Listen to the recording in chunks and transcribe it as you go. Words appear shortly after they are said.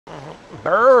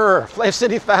Brr, Flav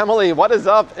City family, what is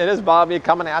up? It is Bobby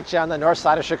coming at you on the north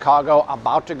side of Chicago,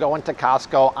 about to go into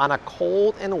Costco on a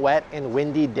cold and wet and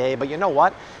windy day. But you know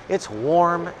what? It's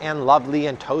warm and lovely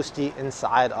and toasty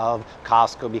inside of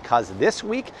Costco because this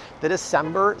week the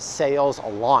December sales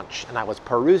launch. And I was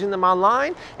perusing them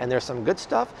online and there's some good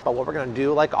stuff. But what we're gonna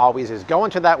do, like always, is go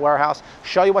into that warehouse,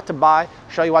 show you what to buy,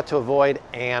 show you what to avoid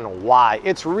and why.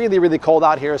 It's really, really cold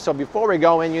out here. So before we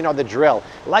go in, you know the drill.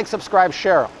 Like, subscribe,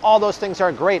 share, all those things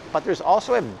are great, but there's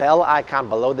also a bell icon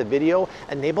below the video.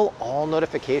 Enable all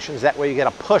notifications. That way you get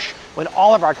a push when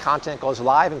all of our content goes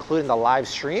live, including the live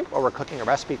stream where we're cooking a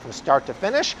recipe from start to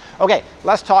finish. Okay,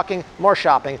 less talking, more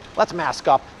shopping. Let's mask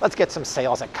up. Let's get some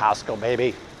sales at Costco,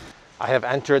 baby. I have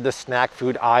entered the snack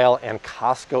food aisle and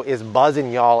Costco is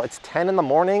buzzing, y'all. It's 10 in the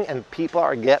morning and people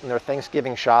are getting their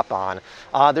Thanksgiving shop on.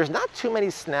 There's not too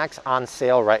many snacks on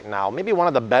sale right now. Maybe one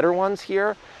of the better ones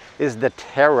here is the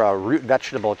Terra root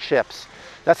vegetable chips.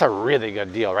 That's a really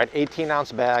good deal, right?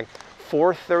 18-ounce bag,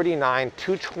 $4.39,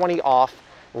 $2.20 off,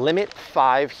 limit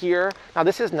 5 here. Now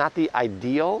this is not the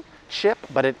ideal chip,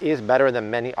 but it is better than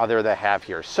many other they have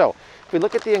here. So if we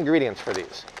look at the ingredients for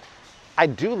these, I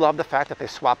do love the fact that they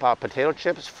swap out potato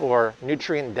chips for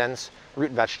nutrient-dense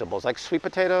root vegetables like sweet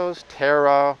potatoes,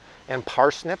 Terra, and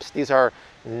parsnips. These are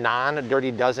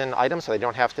non-dirty dozen items, so they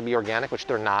don't have to be organic, which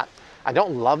they're not. I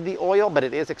don't love the oil, but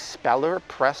it is expeller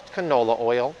pressed canola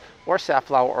oil or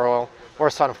safflower oil or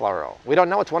sunflower oil. We don't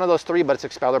know, it's one of those three, but it's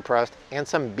expeller pressed, and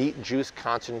some beet juice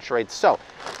concentrate. So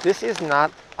this is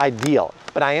not ideal,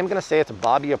 but I am gonna say it's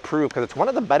Bobby approved because it's one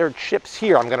of the better chips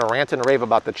here. I'm gonna rant and rave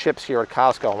about the chips here at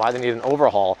Costco and why they need an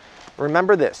overhaul.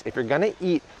 Remember this, if you're gonna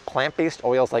eat plant-based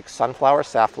oils like sunflower,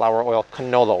 safflower oil,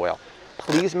 canola oil,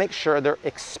 please make sure they're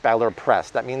expeller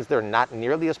pressed. That means they're not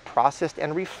nearly as processed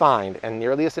and refined and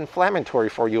nearly as inflammatory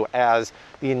for you as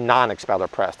the non-expeller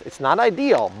pressed. It's not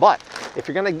ideal, but if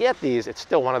you're gonna get these, it's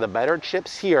still one of the better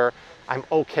chips here. I'm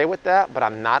okay with that, but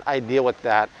I'm not ideal with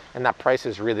that, and that price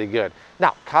is really good.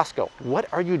 Now, Costco,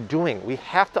 what are you doing? We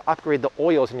have to upgrade the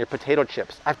oils in your potato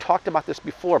chips. I've talked about this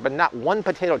before, but not one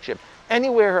potato chip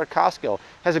anywhere here at Costco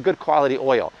has a good quality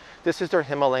oil. This is their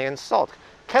Himalayan salt.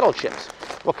 Kettle chips,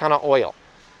 what kind of oil?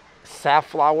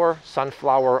 Safflower,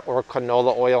 sunflower, or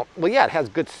canola oil. Well, yeah, it has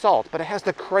good salt, but it has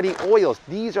the cruddy oils.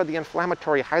 These are the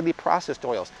inflammatory, highly processed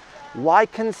oils. Why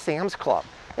can Sam's Club?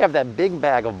 They have that big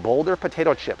bag of Boulder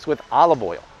potato chips with olive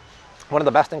oil. One of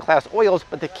the best in class oils,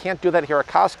 but they can't do that here at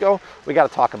Costco. We got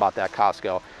to talk about that,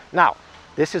 Costco. Now,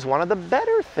 this is one of the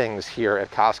better things here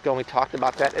at Costco, and we talked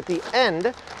about that at the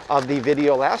end of the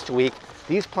video last week.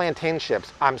 These plantain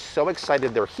chips, I'm so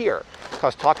excited they're here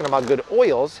because talking about good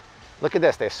oils, look at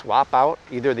this, they swap out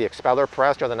either the expeller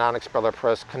pressed or the non-expeller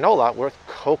pressed canola with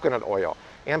coconut oil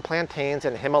and plantains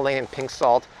and Himalayan pink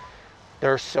salt.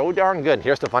 They're so darn good.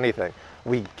 Here's the funny thing.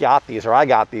 We got these, or I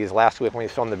got these last week when we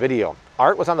filmed the video.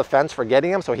 Art was on the fence for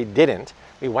getting them, so he didn't.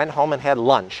 We went home and had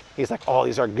lunch. He's like, oh,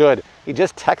 these are good. He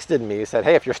just texted me. He said,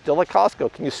 hey, if you're still at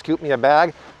Costco, can you scoop me a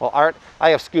bag? Well, Art, I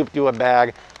have scooped you a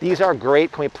bag. These are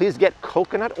great. Can we please get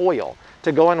coconut oil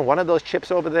to go in one of those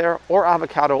chips over there, or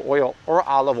avocado oil, or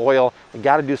olive oil? We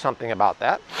got to do something about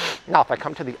that. Now, if I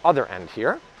come to the other end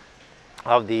here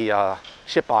of the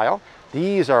chip aisle,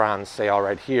 these are on sale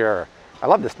right here. I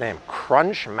love this name,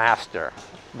 Crunch Master.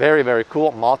 Very, very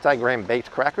cool, multi-grain baked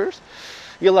crackers.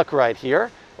 You look right here,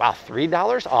 wow,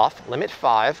 $3 off, limit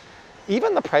 5.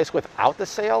 Even the price without the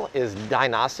sale is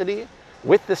Dinosity.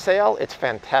 With the sale, it's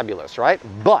fantabulous, right?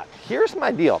 But here's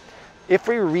my deal. If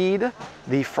we read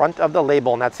the front of the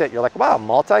label and that's it, you're like, wow,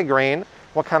 multi-grain,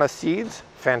 what kind of seeds?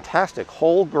 Fantastic,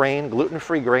 whole grain,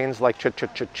 gluten-free grains like chia,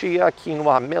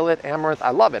 quinoa, millet, amaranth. I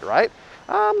love it, right?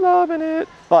 I'm loving it.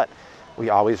 But we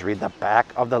always read the back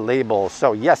of the label.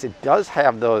 So yes, it does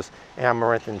have those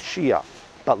amaranth and chia.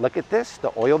 But look at this,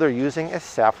 the oil they're using is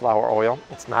safflower oil.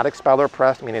 It's not expeller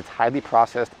pressed, meaning it's highly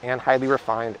processed and highly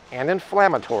refined and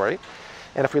inflammatory.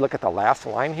 And if we look at the last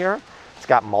line here, it's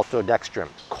got maltodextrin,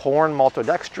 corn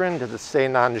maltodextrin. Does it say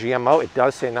non-GMO? It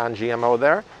does say non-GMO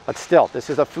there, but still, this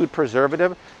is a food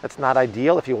preservative. That's not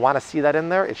ideal. If you want to see that in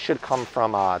there, it should come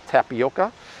from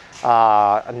tapioca,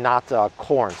 not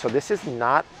corn. So this is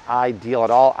not ideal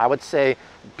at all. I would say,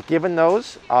 given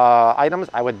those items,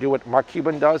 I would do what Mark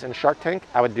Cuban does in Shark Tank.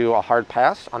 I would do a hard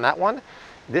pass on that one.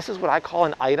 This is what I call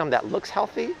an item that looks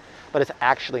healthy, but it's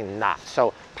actually not.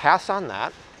 So pass on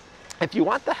that. If you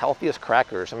want the healthiest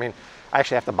crackers, I mean, I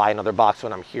actually have to buy another box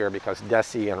when I'm here because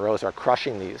Desi and Rose are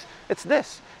crushing these. It's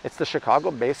this. It's the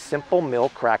Chicago-based Simple Mill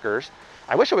crackers.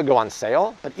 I wish it would go on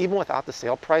sale, but even without the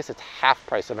sale price, it's half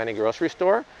price of any grocery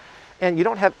store. And you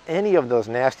don't have any of those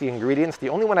nasty ingredients. The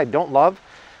only one I don't love,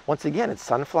 Once again, it's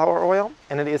sunflower oil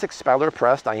and it is expeller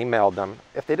pressed. I emailed them.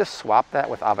 If they just swap that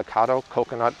with avocado,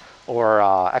 coconut, or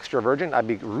extra virgin, I'd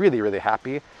be really, really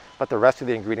happy. But the rest of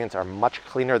the ingredients are much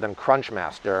cleaner than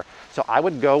Crunchmaster. So I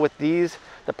would go with these.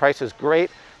 The price is great,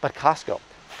 but Costco,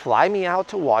 fly me out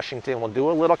to Washington. We'll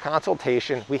do a little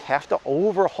consultation. We have to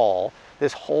overhaul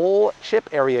this whole chip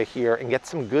area here and get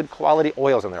some good quality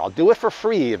oils in there. I'll do it for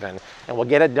free even, and we'll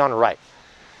get it done right.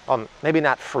 Maybe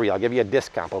not free, I'll give you a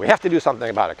discount, but we have to do something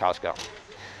about it, Costco.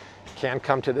 Can't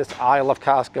come to this aisle of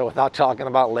Costco without talking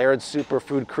about Laird's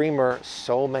Superfood Creamer.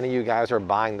 So many of you guys are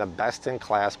buying the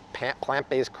best-in-class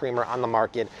plant-based creamer on the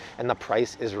market, and the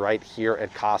price is right here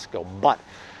at Costco. But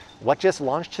what just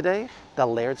launched today? The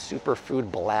Laird's Superfood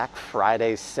Black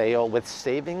Friday sale with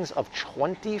savings of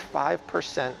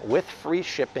 25% with free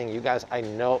shipping. You guys, I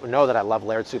know that I love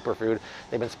Laird's Superfood.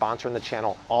 They've been sponsoring the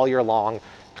channel all year long.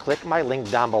 Click my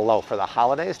link down below. For the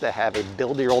holidays, they have a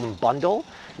build-your-own bundle.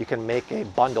 You can make a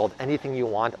bundle of anything you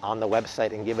want on the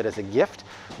website and give it as a gift.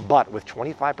 But with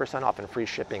 25% off and free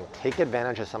shipping, take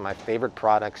advantage of some of my favorite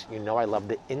products. You know I love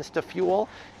the InstaFuel.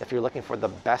 If you're looking for the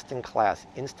best-in-class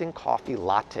instant coffee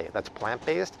latte that's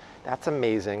plant-based, that's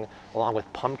amazing, along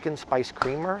with pumpkin spice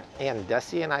creamer and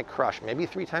Desi and I crush, maybe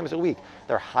 3 times a week,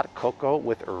 their hot cocoa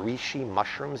with reishi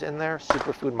mushrooms in there,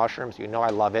 superfood mushrooms. You know I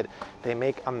love it. They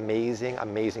make amazing,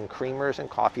 amazing creamers and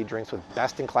coffee drinks with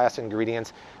best-in-class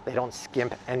ingredients. They don't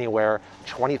skimp anywhere.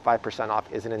 25%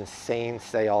 off is an insane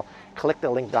sale. Click the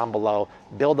link down below,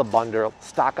 build a bundle,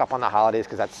 stock up on the holidays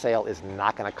because that sale is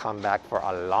not going to come back for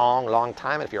a long, long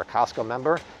time. And if you're a Costco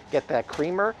member, get that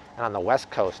creamer. And on the West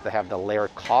Coast, they have the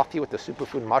Laird coffee with the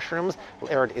superfood mushrooms.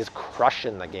 Laird is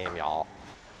crushing the game, y'all.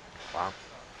 Wow.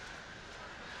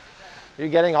 You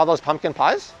getting all those pumpkin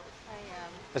pies? I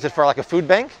am. Is it for like a food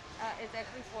bank? It's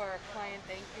actually for client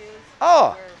thank yous.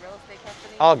 Oh. For real estate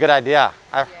companies. Oh, good idea.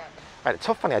 Yeah. Right, it's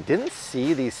so funny. I didn't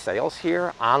see these sales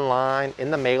here online in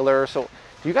the mailer. So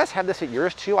do you guys have this at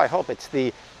yours too? I hope. It's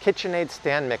the KitchenAid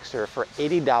stand mixer for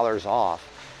 $80 off.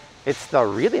 It's the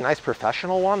really nice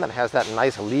professional one that has that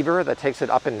nice lever that takes it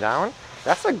up and down.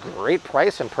 That's a great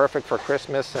price and perfect for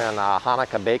Christmas and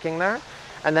Hanukkah baking there.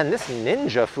 And then this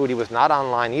Ninja Foodie was not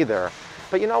online either.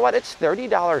 But you know what? It's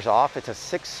 $30 off. It's a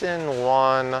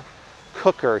 6-in-1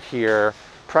 cooker here.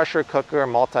 Pressure cooker,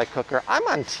 multi-cooker. I'm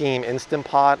on Team Instant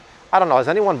Pot. I don't know, has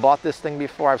anyone bought this thing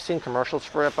before? I've seen commercials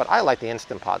for it, but I like the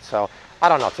Instant Pot. So I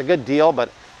don't know, it's a good deal, but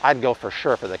I'd go for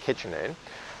sure for the KitchenAid.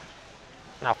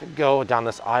 Now if we go down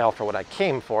this aisle for what I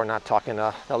came for, not talking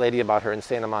to the lady about her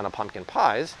insane amount of pumpkin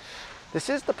pies, this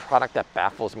is the product that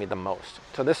baffles me the most.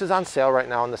 So this is on sale right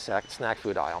now in the snack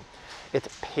food aisle. It's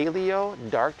Paleo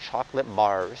Dark Chocolate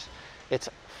Bars. It's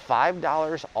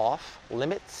 $5 off,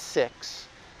 limit 6,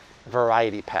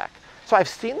 variety pack. So I've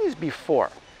seen these before.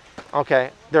 Okay,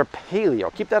 they're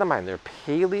paleo. Keep that in mind. They're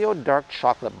paleo dark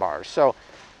chocolate bars. So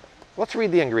let's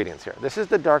read the ingredients here. This is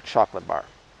the dark chocolate bar.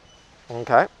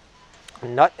 Okay,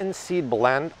 nut and seed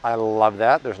blend. I love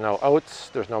that. There's no oats.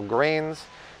 There's no grains.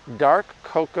 Dark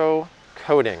cocoa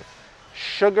coating.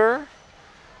 Sugar,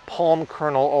 palm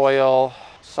kernel oil,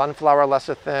 sunflower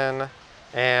lecithin,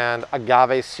 and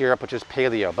agave syrup, which is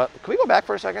paleo. But can we go back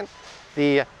for a second?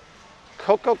 The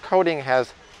cocoa coating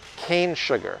has cane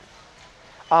sugar.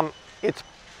 It's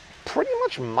pretty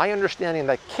much my understanding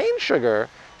that cane sugar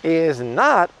is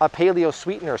not a paleo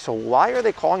sweetener. So why are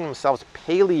they calling themselves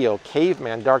paleo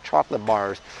caveman dark chocolate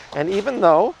bars? And even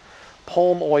though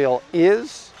palm oil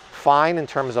is fine in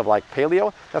terms of like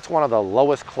paleo, that's one of the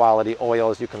lowest quality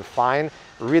oils you can find.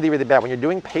 Really, really bad. When you're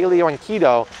doing paleo and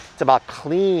keto, it's about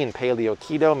clean paleo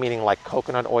keto, meaning like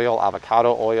coconut oil,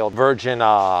 avocado oil, virgin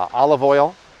olive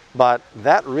oil. But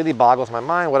that really boggles my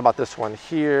mind. What about this one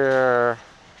here?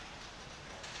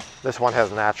 This one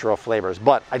has natural flavors,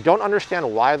 but I don't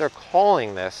understand why they're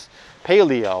calling this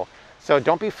paleo. So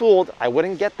don't be fooled. I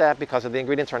wouldn't get that because of the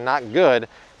ingredients are not good,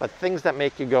 but things that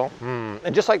make you go,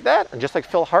 And just like that, and just like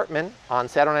Phil Hartman on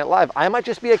Saturday Night Live, I might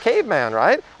just be a caveman,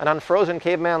 right? An unfrozen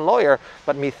caveman lawyer,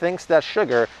 but methinks that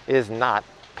sugar is not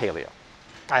paleo.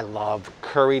 I love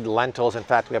curried lentils. In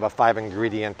fact, we have a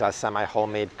 5-ingredient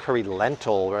semi-homemade curried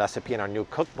lentil recipe in our new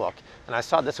cookbook, and I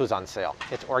saw this was on sale.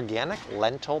 It's organic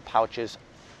lentil pouches.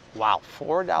 Wow,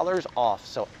 $4 off.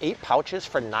 So 8 pouches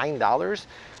for $9.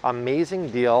 Amazing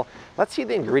deal. Let's see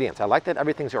the ingredients. I like that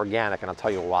everything's organic, and I'll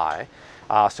tell you why.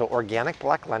 So organic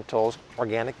black lentils,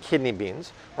 organic kidney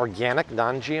beans, organic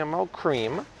non-GMO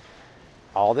cream,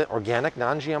 all the organic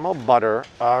non-GMO butter,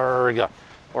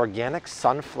 organic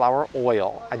sunflower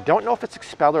oil. I don't know if it's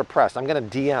expeller pressed. I'm going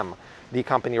to DM the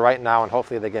company right now, and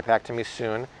hopefully they get back to me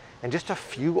soon. and just a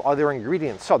few other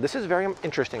ingredients. So this is very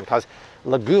interesting because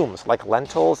legumes like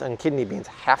lentils and kidney beans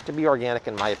have to be organic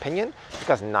in my opinion,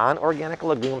 because non-organic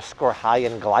legumes score high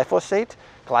in glyphosate.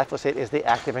 Glyphosate is the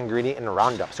active ingredient in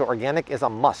Roundup, so organic is a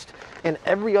must. And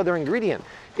every other ingredient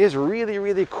is really,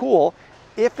 really cool.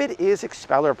 If it is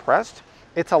expeller pressed,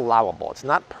 it's allowable. It's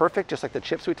not perfect, just like the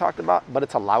chips we talked about, but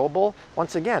it's allowable.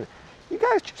 Once again, you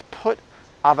guys just put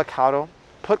avocado,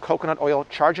 put coconut oil,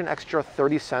 charge an extra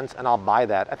 30 cents, and I'll buy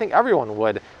that. I think everyone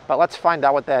would, but let's find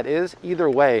out what that is. Either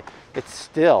way, it's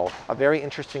still a very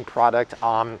interesting product.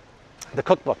 The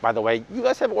cookbook, by the way, you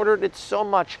guys have ordered it so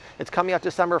much. It's coming out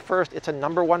December 1st. It's a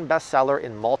 #1 bestseller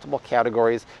in multiple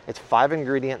categories. It's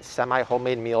 5-ingredient,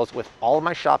 semi-homemade meals with all of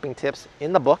my shopping tips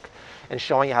in the book and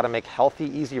showing you how to make healthy,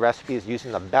 easy recipes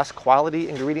using the best quality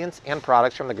ingredients and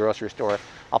products from the grocery store.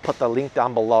 I'll put the link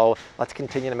down below. Let's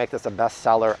continue to make this a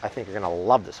bestseller. I think you're gonna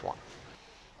love this one.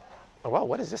 Well,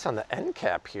 what is this on the end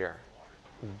cap here?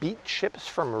 Beet chips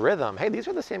from Rhythm. Hey, these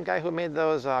are the same guy who made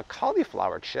those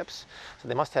cauliflower chips. So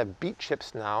they must have beet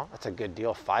chips now. That's a good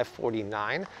deal,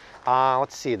 $5.49.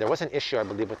 Let's see, there was an issue, I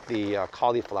believe, with the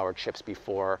cauliflower chips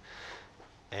before.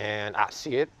 And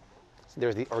see it?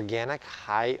 There's the organic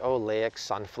high oleic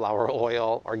sunflower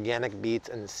oil, organic beets,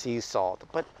 and sea salt.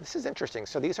 But this is interesting.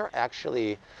 So these are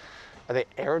actually, are they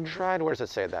air dried? Where does it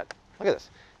say that? Look at this.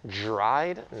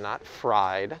 Dried, not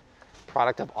fried.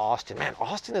 Product of Austin. Man,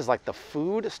 Austin is like the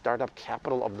food startup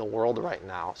capital of the world right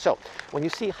now. So when you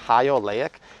see high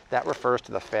oleic, that refers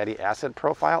to the fatty acid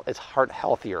profile. It's heart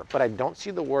healthier, but I don't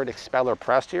see the word expeller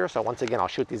pressed here. So once again, I'll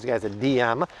shoot these guys a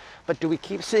DM. But do we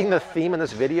keep seeing the theme in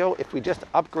this video? If we just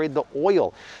upgrade the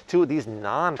oil to these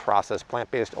non-processed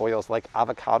plant-based oils like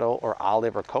avocado or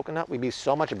olive or coconut, we'd be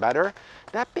so much better.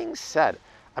 That being said,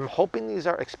 I'm hoping these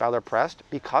are expeller pressed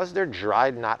because they're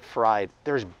dried, not fried.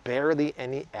 There's barely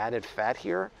any added fat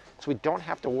here, so we don't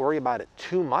have to worry about it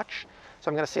too much.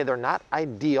 So I'm gonna say they're not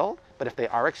ideal, but if they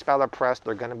are expeller pressed,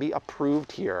 they're gonna be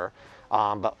approved here.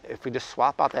 But if we just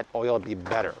swap out that oil, it'd be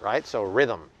better, right? So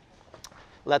Rhythm.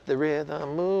 Let the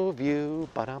rhythm move you.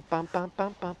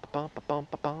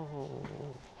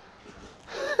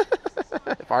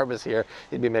 If Art was here,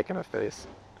 he'd be making a face.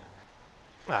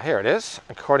 Here it is.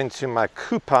 According to my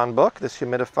coupon book, this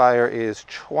humidifier is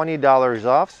 $20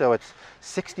 off, so it's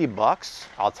 60 bucks.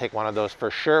 I'll take one of those for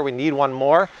sure. We need one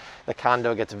more. The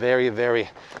condo gets very, very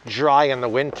dry in the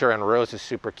winter, and Rose is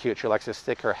super cute. She likes to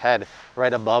stick her head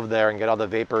right above there and get all the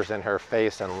vapors in her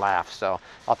face and laugh. So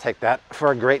I'll take that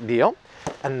for a great deal.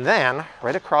 And then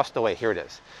right across the way, here it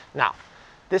is. Now,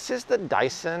 this is the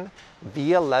Dyson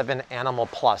V11 Animal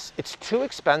Plus. It's too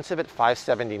expensive at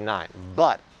 $579,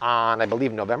 but on, I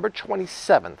believe, November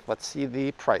 27th, let's see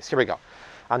the price. Here we go.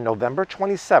 On November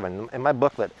 27th, in my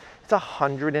booklet, it's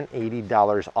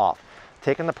 $180 off,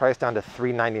 taking the price down to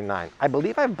 $399. I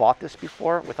believe I bought this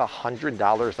before with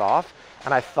 $100 off,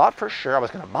 and I thought for sure I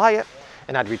was gonna buy it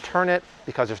and I'd return it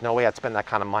because there's no way I'd spend that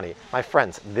kind of money. My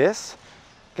friends, this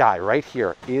guy right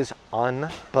here is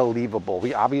unbelievable.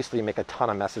 We obviously make a ton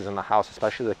of messes in the house,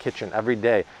 especially the kitchen, every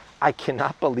day. I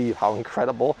cannot believe how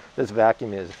incredible this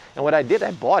vacuum is. And what I did,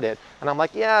 I bought it, and I'm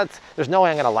like, yeah, there's no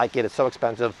way I'm gonna like it. It's so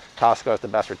expensive. Costco has the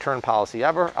best return policy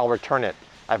ever. I'll return it.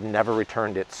 I've never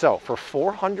returned it. So for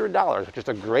 $400, which is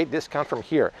a great discount from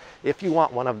here, if you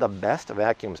want one of the best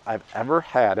vacuums I've ever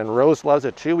had, and Rose loves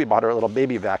it too. We bought her a little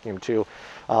baby vacuum too,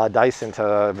 Dyson,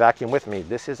 to vacuum with me.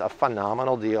 This is a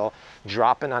phenomenal deal.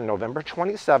 Dropping on November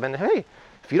 27. Hey,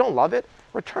 if you don't love it,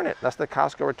 return it. That's the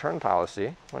Costco return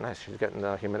policy. Oh, nice. She's getting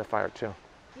the humidifier too.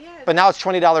 Yeah. But now it's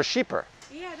 $20 cheaper.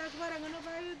 Yeah, that's what I'm gonna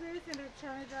buy you this and it's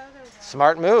 $20.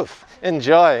 Smart move.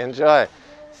 Enjoy, enjoy.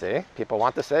 See, people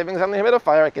want the savings on the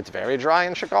humidifier. It gets very dry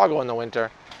in Chicago in the winter.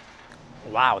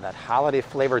 Wow, that holiday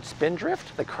flavored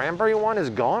Spindrift, the cranberry one, is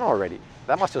gone already.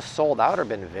 That must have sold out or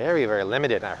been very, very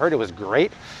limited. I heard it was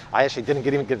great. I actually didn't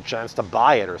even get a chance to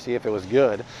buy it or see if it was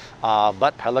good.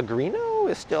 But Pellegrino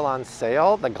is still on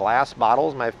sale. The glass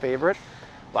bottle's my favorite.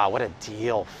 Wow, what a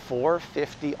deal.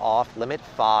 $4.50 off, limit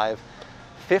 5.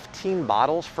 15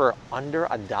 bottles for under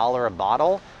 $1 a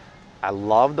bottle. I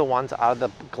love the ones out of the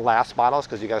glass bottles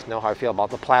because you guys know how I feel about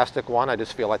the plastic one. I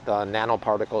just feel like the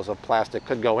nanoparticles of plastic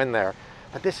could go in there.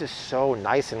 But this is so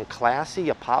nice and classy.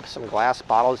 You pop some glass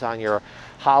bottles on your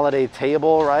holiday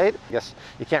table, right? I guess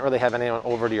you can't really have anyone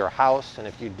over to your house. And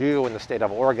if you do, in the state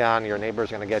of Oregon, your neighbor's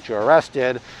gonna get you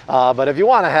arrested. But if you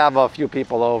wanna have a few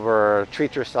people over,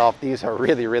 treat yourself, these are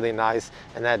really, really nice.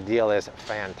 And that deal is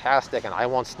fantastic. And I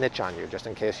won't snitch on you, just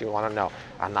in case you wanna know.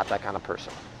 I'm not that kind of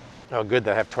person. Oh, good,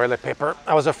 they have toilet paper.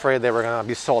 I was afraid they were going to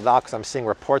be sold out because I'm seeing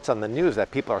reports on the news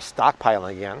that people are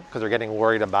stockpiling again because they're getting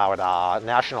worried about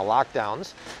national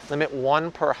lockdowns. Limit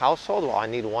 1 per household. Well, I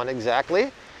need 1 exactly.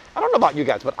 I don't know about you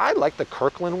guys, but I like the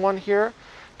Kirkland one here.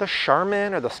 The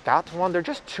Charmin or the Scott's one, they're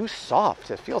just too soft.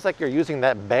 It feels like you're using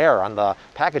that bear on the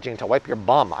packaging to wipe your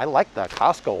bum. I like the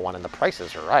Costco one, and the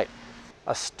prices are right.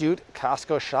 Astute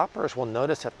Costco shoppers will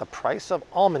notice that the price of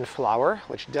almond flour,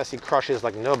 which Desi crushes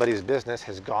like nobody's business,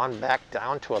 has gone back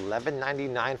down to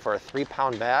 $11.99 for a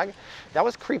 3-pound bag. That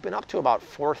was creeping up to about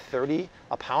 $4.30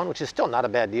 a pound, which is still not a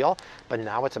bad deal, but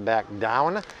now it's back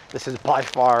down. This is by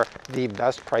far the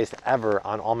best price ever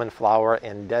on almond flour,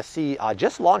 and Desi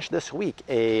just launched this week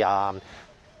a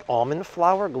almond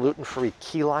flour gluten-free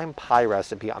key lime pie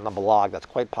recipe on the blog that's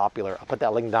quite popular. I'll put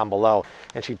that link down below.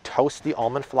 And she toasts the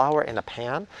almond flour in a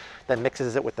pan, then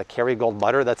mixes it with the Kerrygold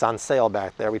butter that's on sale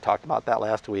back there. We talked about that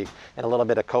last week, and a little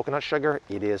bit of coconut sugar.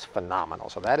 It is phenomenal.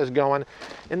 So that is going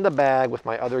in the bag with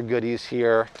my other goodies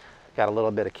here. Got a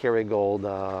little bit of Kerrygold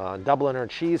Dubliner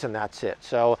cheese, and that's it.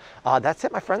 So that's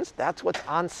it, my friends. That's what's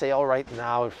on sale right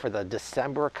now for the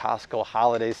December Costco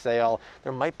holiday sale.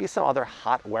 There might be some other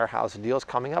hot warehouse deals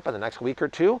coming up in the next week or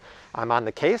two. I'm on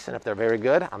the case, and if they're very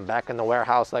good, I'm back in the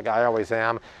warehouse like I always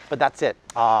am. But that's it.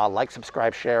 Like,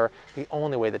 subscribe, share. The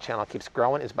only way the channel keeps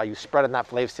growing is by you spreading that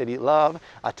Flav City love.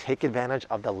 Take advantage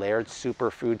of the Laird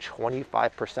Superfood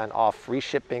 25% off free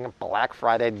shipping Black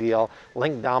Friday deal.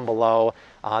 Link down below.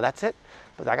 That's it.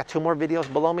 But I got 2 more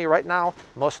videos below me right now,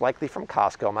 most likely from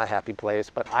Costco, my happy place.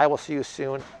 But I will see you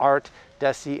soon. Art,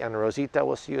 Desi, and Rosita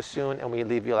will see you soon. And we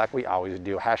leave you like we always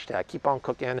do. Hashtag keep on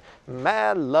cooking.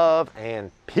 Mad love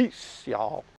and peace, y'all.